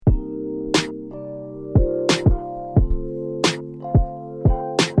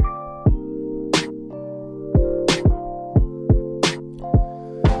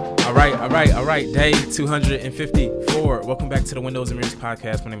All right. Day 254. Welcome back to the Windows and Mirrors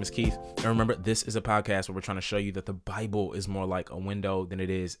podcast. My name is Keith. And remember, this is a podcast where we're trying to show you that the Bible is more like a window than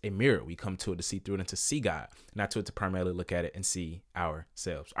it is a mirror. We come to it to see through it and to see God, not to it to primarily look at it and see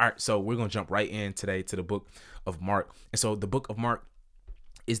ourselves. All right. So we're going to jump right in today to the book of Mark. And so the book of Mark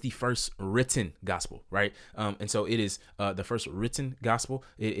is the first written gospel, right? And so it is the first written gospel.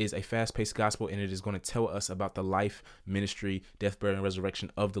 It is a fast-paced gospel, and it is going to tell us about the life, ministry, death, burial, and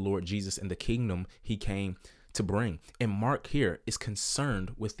resurrection of the Lord Jesus and the kingdom he came to bring. And Mark here is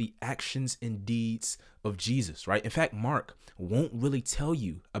concerned with the actions and deeds of Jesus, right? In fact, Mark won't really tell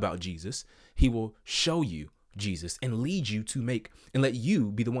you about Jesus. He will show you Jesus and lead you to make and let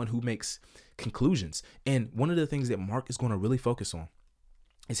you be the one who makes conclusions. And one of the things that Mark is going to really focus on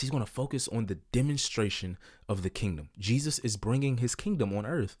is he's going to focus on the demonstration of the kingdom. Jesus is bringing his kingdom on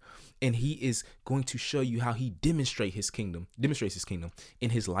earth, and he is going to show you how he demonstrates his kingdom in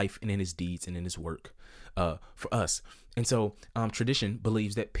his life and in his deeds and in his work for us. And so tradition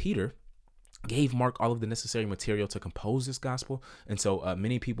believes that Peter gave Mark all of the necessary material to compose this gospel. And so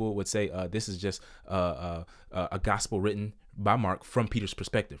many people would say this is just a gospel written by Mark from Peter's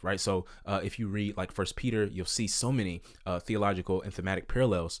perspective, right? So if you read like First Peter, you'll see so many theological and thematic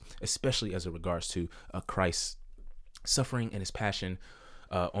parallels, especially as it regards to Christ's suffering and his passion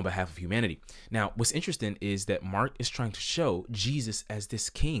on behalf of humanity. Now, what's interesting is that Mark is trying to show Jesus as this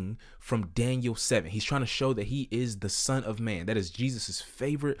king from Daniel 7. He's trying to show that he is the Son of Man. That is Jesus's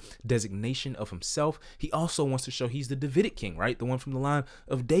favorite designation of himself. He also wants to show he's the Davidic king, right? The one from the line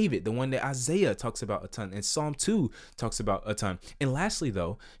of David, the one that Isaiah talks about a ton, and Psalm 2 talks about a ton. And lastly,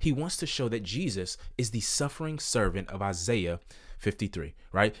 though, he wants to show that Jesus is the suffering servant of Isaiah 53,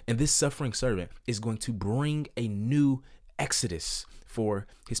 right? And this suffering servant is going to bring a new exodus for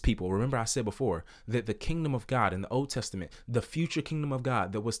his people. Remember, I said before that the kingdom of God in the Old Testament, the future kingdom of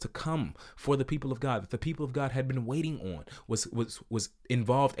God that was to come for the people of God, that the people of God had been waiting on, was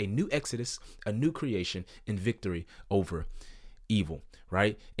involved a new exodus, a new creation, and victory over evil,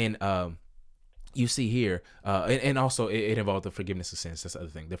 right? And you see here, and also it involved the forgiveness of sins. That's the other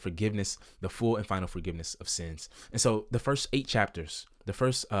thing, the full and final forgiveness of sins. And so the first eight chapters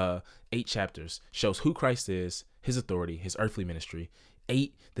shows who Christ is, his authority, his earthly ministry.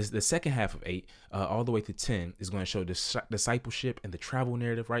 The second half of 8, all the way to 10, is going to show discipleship and the travel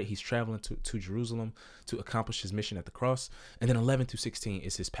narrative, right? He's traveling to Jerusalem to accomplish his mission at the cross. And then 11 to 16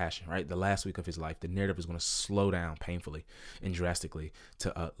 is his passion, right? The last week of his life. The narrative is going to slow down painfully and drastically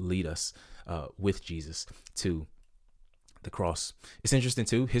to lead us with Jesus to the cross. It's interesting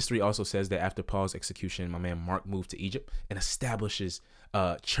too. History also says that after Paul's execution, my man Mark moved to Egypt and establishes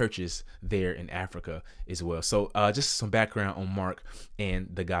churches there in Africa as well. So just some background on Mark and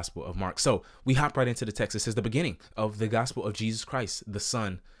the Gospel of Mark. So we hop right into the text. It says the beginning of the Gospel of Jesus Christ, the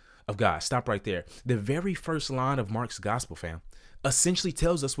Son of God. Stop right there. The very first line of Mark's Gospel, fam, essentially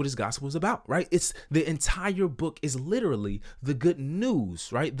tells us what his gospel is about, right? It's the entire book is literally the good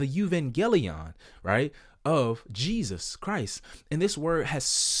news, right? The evangelion, right? Of Jesus Christ. And this word has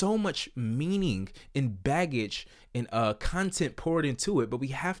so much meaning and baggage and content poured into it, but we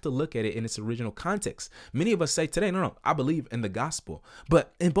have to look at it in its original context. Many of us say today, no, I believe in the gospel.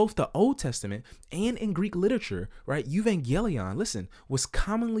 But in both the Old Testament and in Greek literature, right, evangelion, listen, was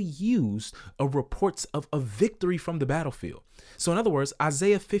commonly used of reports of a victory from the battlefield. So in other words,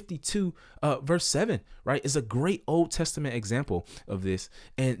 Isaiah 52 verse 7, right, is a great Old Testament example of this.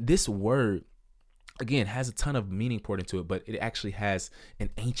 And this word, again, has a ton of meaning poured into it, but it actually has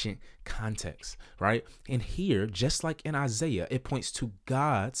an ancient context, right? And here, just like in Isaiah, it points to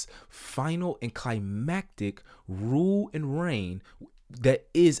God's final and climactic rule and reign that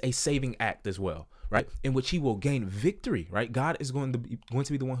is a saving act as well, right? In which he will gain victory, right? God is going to be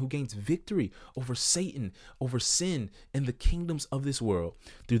the one who gains victory over Satan, over sin, and the kingdoms of this world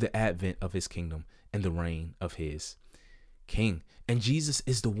through the advent of his kingdom and the reign of his king. And Jesus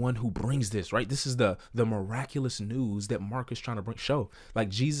is the one who brings this, right? This is the miraculous news that Mark is trying to show. Like,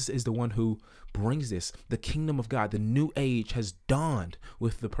 Jesus is the one who brings this. The kingdom of God, the new age has dawned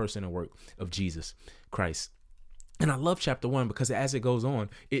with the person and work of Jesus Christ. And I love chapter 1 because as it goes on,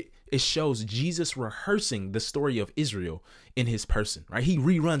 it shows Jesus rehearsing the story of Israel in his person, right? He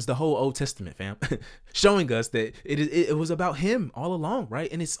reruns the whole Old Testament, fam, showing us that it was about him all along, right?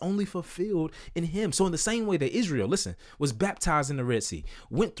 And it's only fulfilled in him. So in the same way that Israel, listen, was baptized in the Red Sea,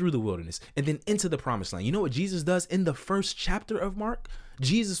 went through the wilderness, and then into the promised land. You know what Jesus does in the first chapter of Mark?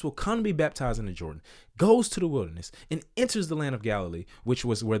 Jesus will come to be baptized in the Jordan, goes to the wilderness, and enters the land of Galilee, which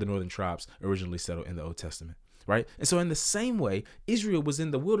was where the northern tribes originally settled in the Old Testament. right? And so in the same way, Israel was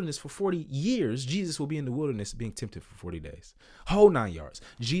in the wilderness for 40 years. Jesus will be in the wilderness being tempted for 40 days. Whole 9 yards.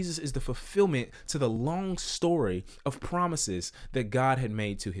 Jesus is the fulfillment to the long story of promises that God had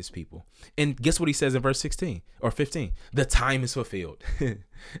made to his people. And guess what he says in verse 16 or 15? The time is fulfilled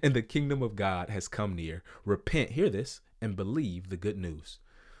and the kingdom of God has come near. Repent, hear this, and believe the good news.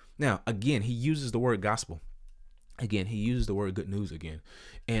 Now, again, he uses the word gospel. Again, he uses the word good news again.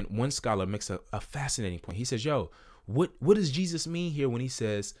 And one scholar makes a fascinating point. He says, what does Jesus mean here when he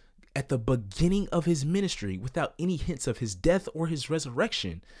says at the beginning of his ministry, without any hints of his death or his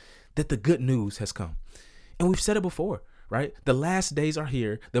resurrection, that the good news has come? And we've said it before, right? The last days are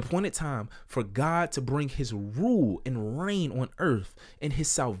here, the appointed time for God to bring his rule and reign on earth, and his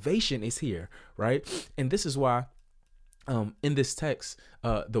salvation is here, right? And this is why in this text,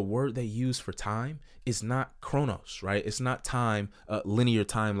 the word they use for time is not chronos, right? It's not time, linear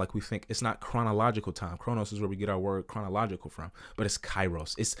time like we think. It's not chronological time. Chronos is where we get our word chronological from, but it's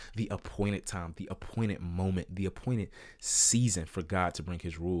kairos. It's the appointed time, the appointed moment, the appointed season for God to bring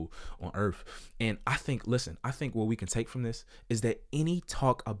his rule on earth. And I think what we can take from this is that any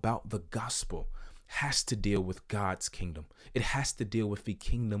talk about the gospel has to deal with God's kingdom. It has to deal with the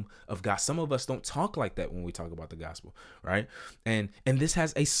kingdom of God. Some of us don't talk like that when we talk about the gospel, right? And this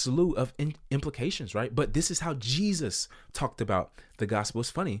has a slew of implications, right? But this is how Jesus talked about the gospel. It's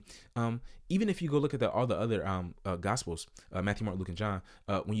funny. Even if you go look at all the other gospels, Matthew, Mark, Luke, and John,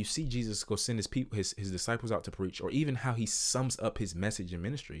 when you see Jesus go send his disciples out to preach, or even how he sums up his message and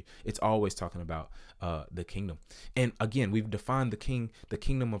ministry, it's always talking about the kingdom. And again, we've defined the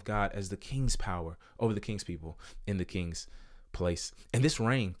kingdom of God as the king's power over the king's people in the king's place. And this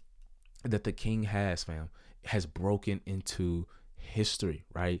reign that the king has, fam, has broken into history,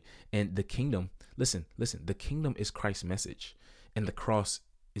 right? And the kingdom, listen, the kingdom is Christ's message, and the cross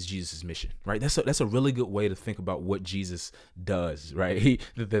is Jesus' mission, right? That's a really good way to think about what Jesus does, right?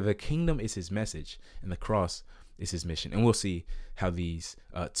 The kingdom is his message, and the cross is his mission. And we'll see how these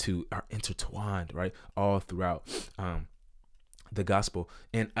two are intertwined, right? All throughout the gospel.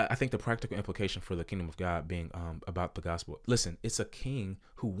 And I think the practical implication for the kingdom of God being about the gospel, listen, it's a king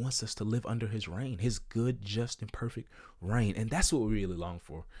who wants us to live under his reign, his good, just, and perfect reign. And that's what we really long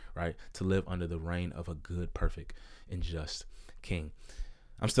for, right? To live under the reign of a good, perfect, and just king.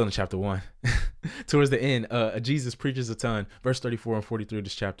 I'm still in chapter 1. Towards the end, Jesus preaches a ton. Verse 34 and 43 of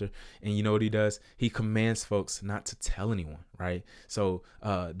this chapter. And you know what he does? He commands folks not to tell anyone, right? So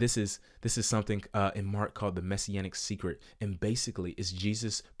this is something in Mark called the Messianic secret. And basically, it's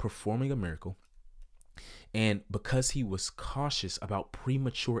Jesus performing a miracle. And because he was cautious about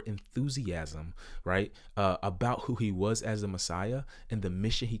premature enthusiasm, right, about who he was as the Messiah and the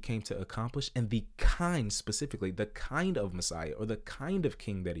mission he came to accomplish, and the kind of Messiah or the kind of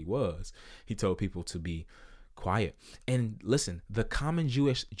king that he was, he told people to be quiet. And listen, the common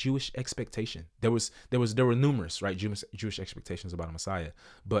Jewish expectation, there were numerous, right, Jewish expectations about a Messiah,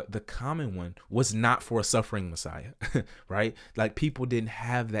 but the common one was not for a suffering Messiah, right? Like, people didn't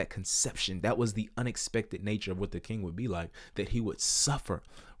have that conception. That was the unexpected nature of what the king would be like, that he would suffer,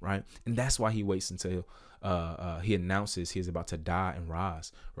 right? And that's why he waits until he announces he is about to die and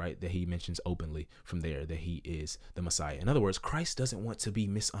rise, right? That he mentions openly from there that he is the Messiah. In other words, Christ doesn't want to be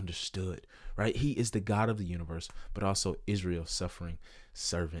misunderstood, right? He is the God of the universe, but also Israel's suffering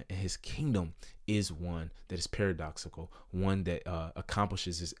servant. And his kingdom is one that is paradoxical, one that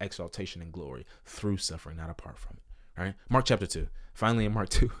accomplishes his exaltation and glory through suffering, not apart from it, right? Mark chapter 2. Finally, in Mark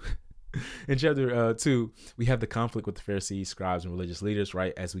 2. In chapter 2, we have the conflict with the Pharisees, scribes, and religious leaders,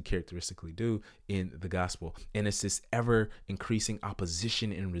 right, as we characteristically do in the gospel. And it's this ever increasing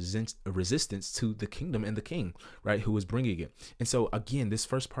opposition and resistance to the kingdom and the king, right, who is bringing it. And so, again, this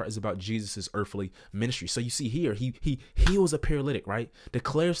first part is about Jesus's earthly ministry. So you see here, he heals a paralytic, right,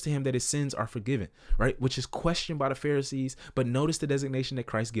 declares to him that his sins are forgiven, right, which is questioned by the Pharisees. But notice the designation that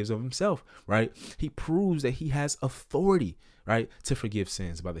Christ gives of himself, right? He proves that he has authority, right, to forgive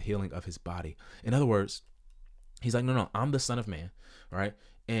sins by the healing of his body. In other words, he's like, no, I'm the Son of Man, right?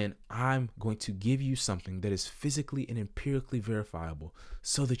 And I'm going to give you something that is physically and empirically verifiable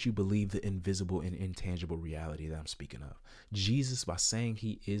so that you believe the invisible and intangible reality that I'm speaking of. Jesus, by saying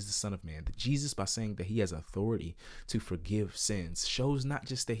he is the Son of Man, Jesus, by saying that he has authority to forgive sins, shows not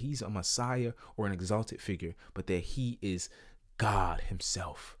just that he's a Messiah or an exalted figure, but that he is God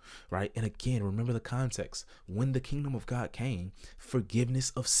himself, right? And again, remember the context. When the kingdom of God came,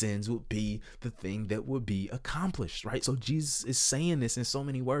 forgiveness of sins would be the thing that would be accomplished, right? So Jesus is saying this in so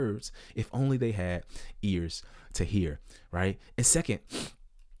many words, if only they had ears to hear, right? And second,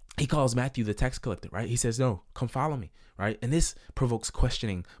 he calls Matthew the tax collector, right? He says, no, come follow me, right? And this provokes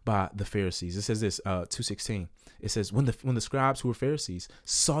questioning by the Pharisees. It says this, 2:16. It says, when the scribes who were Pharisees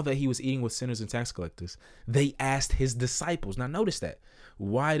saw that he was eating with sinners and tax collectors, they asked his disciples. Now notice that.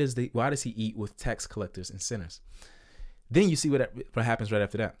 Why does he eat with tax collectors and sinners? Then you see what happens right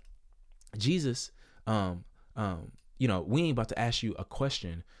after that. Jesus, we ain't about to ask you a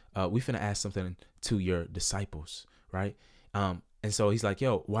question. We finna ask something to your disciples, right? And so he's like,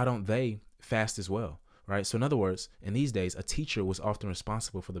 yo, why don't they fast as well? Right. So in other words, in these days, a teacher was often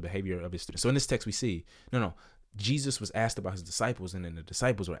responsible for the behavior of his students. So in this text, we see, Jesus was asked about his disciples, and then the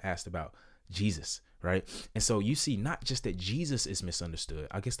disciples were asked about Jesus. Right. And so you see not just that Jesus is misunderstood.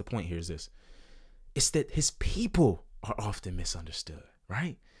 I guess the point here is this. It's that his people are often misunderstood.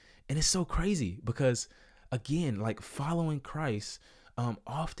 Right. And it's so crazy because, again, like following Christ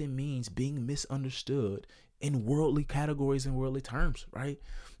often means being misunderstood in worldly categories and worldly terms, right?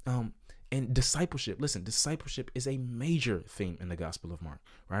 And discipleship is a major theme in the Gospel of Mark,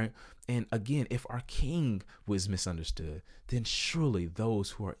 right? And again, if our King was misunderstood, then surely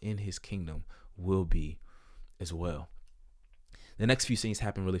those who are in his kingdom will be as well. The next few scenes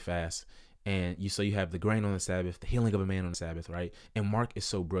happen really fast. And you have the grain on the Sabbath, the healing of a man on the Sabbath, right? And Mark is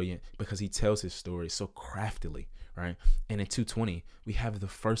so brilliant because he tells his story so craftily, right? And in 2:20, we have the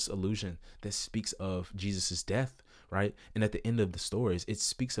first allusion that speaks of Jesus's death, right? And at the end of the stories, it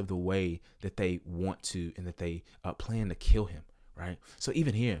speaks of the way that they want to and that they plan to kill him, right? So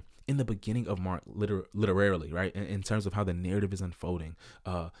even here, in the beginning of Mark, literally, right, in terms of how the narrative is unfolding,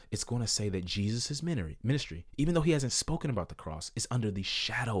 it's going to say that Jesus' ministry, even though he hasn't spoken about the cross, is under the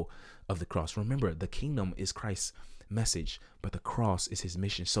shadow of the cross. Remember, the kingdom is Christ's message, but the cross is his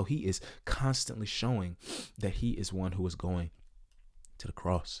mission. So he is constantly showing that he is one who is going to the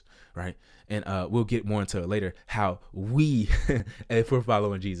cross, right? And we'll get more into it later, how we, if we're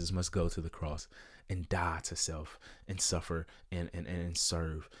following Jesus, must go to the cross and die to self and suffer and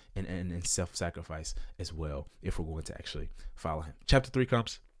serve and self-sacrifice as well, if we're going to actually follow him. Chapter 3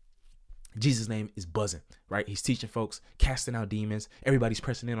 comes. Jesus' name is buzzing, right? He's teaching folks, casting out demons. Everybody's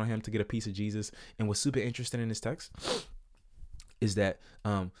pressing in on him to get a piece of Jesus. And what's super interesting in this text is that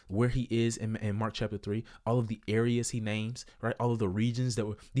where he is in Mark chapter 3, all of the areas he names, right? All of the regions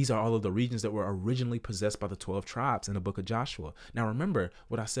these are all of the regions that were originally possessed by the 12 tribes in the book of Joshua. Now, remember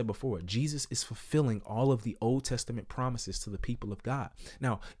what I said before, Jesus is fulfilling all of the Old Testament promises to the people of God.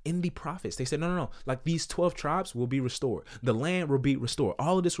 Now, in the prophets, they said, no, like these 12 tribes will be restored. The land will be restored.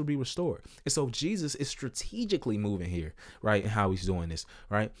 All of this will be restored. And so Jesus is strategically moving here, right? And how he's doing this,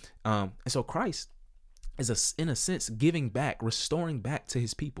 right? And so Christ is in a sense giving back, restoring back to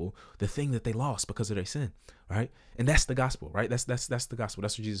his people the thing that they lost because of their sin, right? And that's the gospel, right? That's the gospel.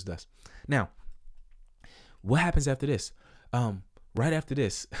 That's what Jesus does. Now, what happens after this? Right after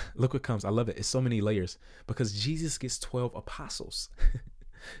this, look what comes. I love it. It's so many layers because Jesus gets 12 apostles.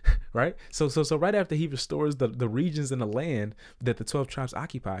 Right? So right after he restores the regions and the land that the 12 tribes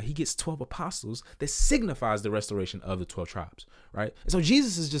occupy, he gets 12 apostles that signifies the restoration of the 12 tribes, right? And so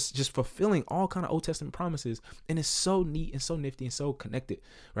Jesus is just fulfilling all kind of Old Testament promises, and it's so neat and so nifty and so connected,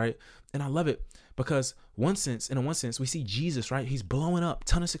 right? And I love it because in one sense, we see Jesus, right? He's blowing up,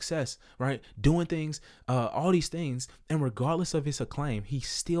 ton of success, right? Doing things, all these things, and regardless of his acclaim, he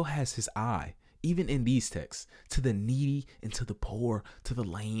still has his eye, even in these texts, to the needy and to the poor, to the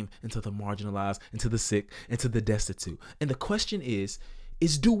lame and to the marginalized and to the sick and to the destitute. And the question is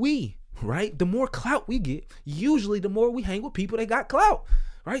do we, right? The more clout we get, usually the more we hang with people that got clout,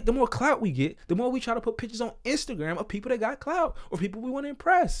 right? The more clout we get, the more we try to put pictures on Instagram of people that got clout or people we want to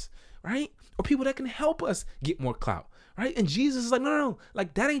impress, right? Or people that can help us get more clout, right? And Jesus is like, no,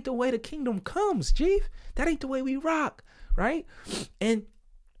 like that ain't the way the kingdom comes, Chief. That ain't the way we rock, right? And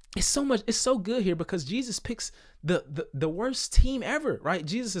it's so good here because Jesus picks the worst team ever, right?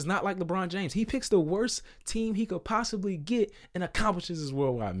 Jesus is not like LeBron James. He picks the worst team he could possibly get and accomplishes his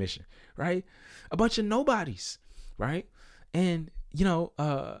worldwide mission, right? A bunch of nobodies, right? And,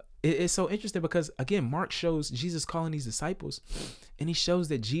 it's so interesting because, again, Mark shows Jesus calling these disciples, and he shows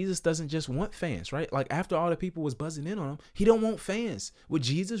that Jesus doesn't just want fans, right? Like after all the people was buzzing in on him, he don't want fans. What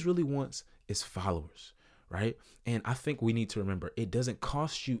Jesus really wants is followers, right? And I think we need to remember it doesn't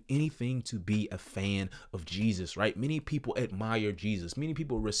cost you anything to be a fan of Jesus, right? Many people admire Jesus. Many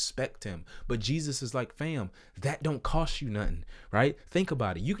people respect him. But Jesus is like, fam, that don't cost you nothing, right? Think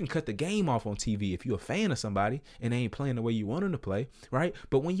about it. You can cut the game off on TV if you're a fan of somebody and they ain't playing the way you want them to play, right?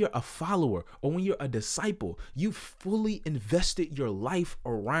 But when you're a follower or when you're a disciple, you fully invested your life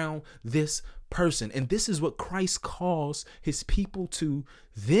around this person. And this is what Christ calls his people to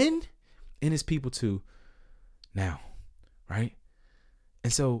then and his people to now, right?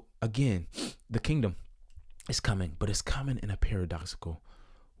 And so again, the kingdom is coming, but it's coming in a paradoxical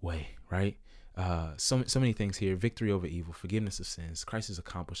way, right? So many things here: victory over evil, forgiveness of sins. Christ is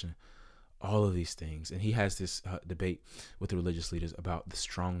accomplishing all of these things, and he has this debate with the religious leaders about the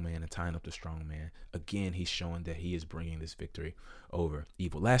strong man and tying up the strong man. Again, he's showing that he is bringing this victory over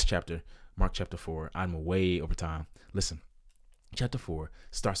evil. Last chapter, Mark chapter 4. I'm way over time. Listen, chapter 4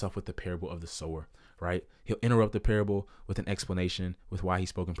 starts off with the parable of the sower, right? He'll interrupt the parable with an explanation with why he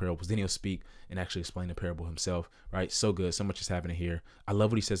spoke in parables. Then he'll speak and actually explain the parable himself, right? So good. So much is happening here. I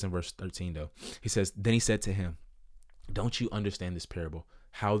love what he says in verse 13, though. He says, then he said to him, don't you understand this parable?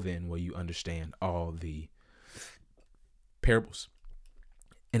 How then will you understand all the parables?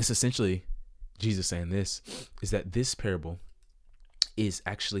 And it's essentially Jesus saying this, is that this parable is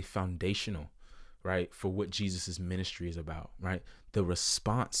actually foundational, right, for what Jesus's ministry is about, right? The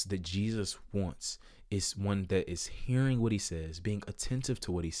response that Jesus wants is one that is hearing what he says, being attentive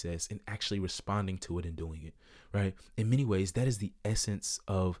to what he says, and actually responding to it and doing it, right? In many ways, that is the essence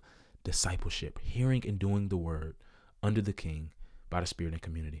of discipleship, hearing and doing the word under the King by the Spirit and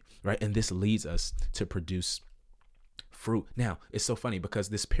community, right? And this leads us to produce fruit. Now, it's so funny because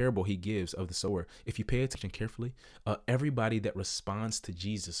this parable he gives of the sower, if you pay attention carefully, everybody that responds to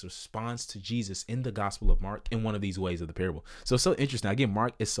Jesus in the Gospel of Mark in one of these ways of the parable. So it's so interesting. Again,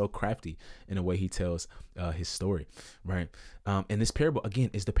 Mark is so crafty in the way he tells his story, right? And this parable,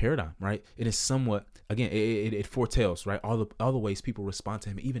 again, is the paradigm, right? It is somewhat, again, it foretells, right, all the ways people respond to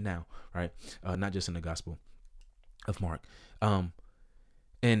him, even now, right? Not just in the Gospel of Mark.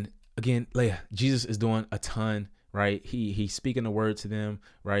 And again, Jesus is doing a ton, right? He's speaking the word to them,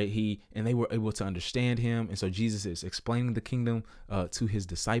 right? And they were able to understand him. And so Jesus is explaining the kingdom to his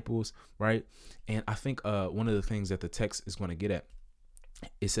disciples, right? And I think one of the things that the text is going to get at,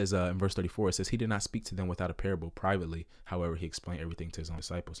 it says in verse 34, it says, he did not speak to them without a parable privately. However, he explained everything to his own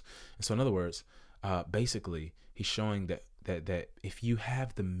disciples. And so in other words, basically, he's showing that if you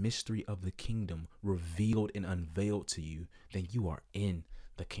have the mystery of the kingdom revealed and unveiled to you, then you are in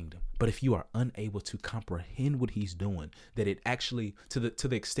the kingdom. But if you are unable to comprehend what he's doing, that it actually, to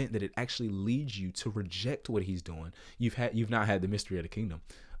the extent that it actually leads you to reject what he's doing, you've not had the mystery of the kingdom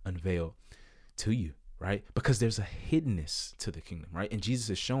unveiled to you, right? Because there's a hiddenness to the kingdom, right? And Jesus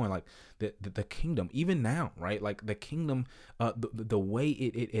is showing like the kingdom, even now, right? Like the kingdom, the way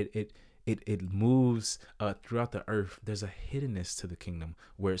it moves throughout the earth, there's a hiddenness to the kingdom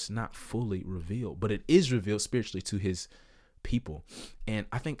where it's not fully revealed, but it is revealed spiritually to his people. And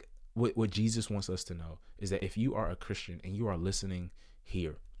I think what Jesus wants us to know is that if you are a Christian and you are listening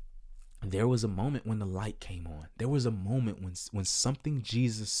here, there was a moment when the light came on. There was a moment when something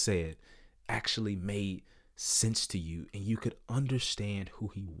Jesus said actually made sense to you and you could understand who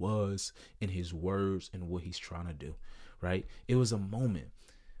he was in his words and what he's trying to do, right? It was a moment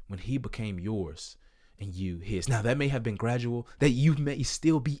when he became yours and you his. Now, that may have been gradual, that you may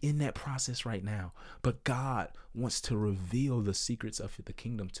still be in that process right now, but God wants to reveal the secrets of the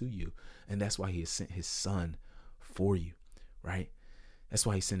kingdom to you. And that's why he has sent his son for you, right? That's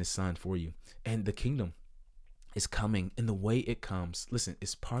why he sent his son for you. And the kingdom is coming, and the way it comes, listen,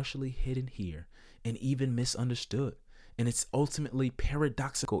 is partially hidden here and even misunderstood. And it's ultimately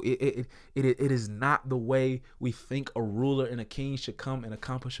paradoxical. It is not the way we think a ruler and a king should come and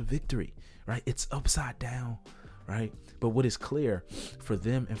accomplish a victory, right? It's upside down, right? But what is clear for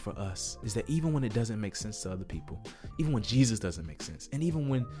them and for us is that even when it doesn't make sense to other people, even when Jesus doesn't make sense, and even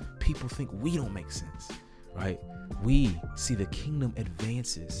when people think we don't make sense, right? We see the kingdom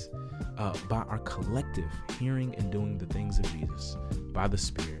advances by our collective hearing and doing the things of Jesus by the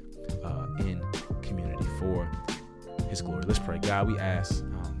Spirit in community for his glory. Let's pray. God, we ask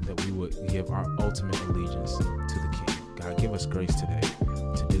that we would give our ultimate allegiance to the King. God, give us grace today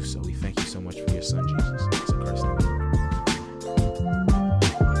to do so. We thank you so much for your son, Jesus. It's in Christ's name.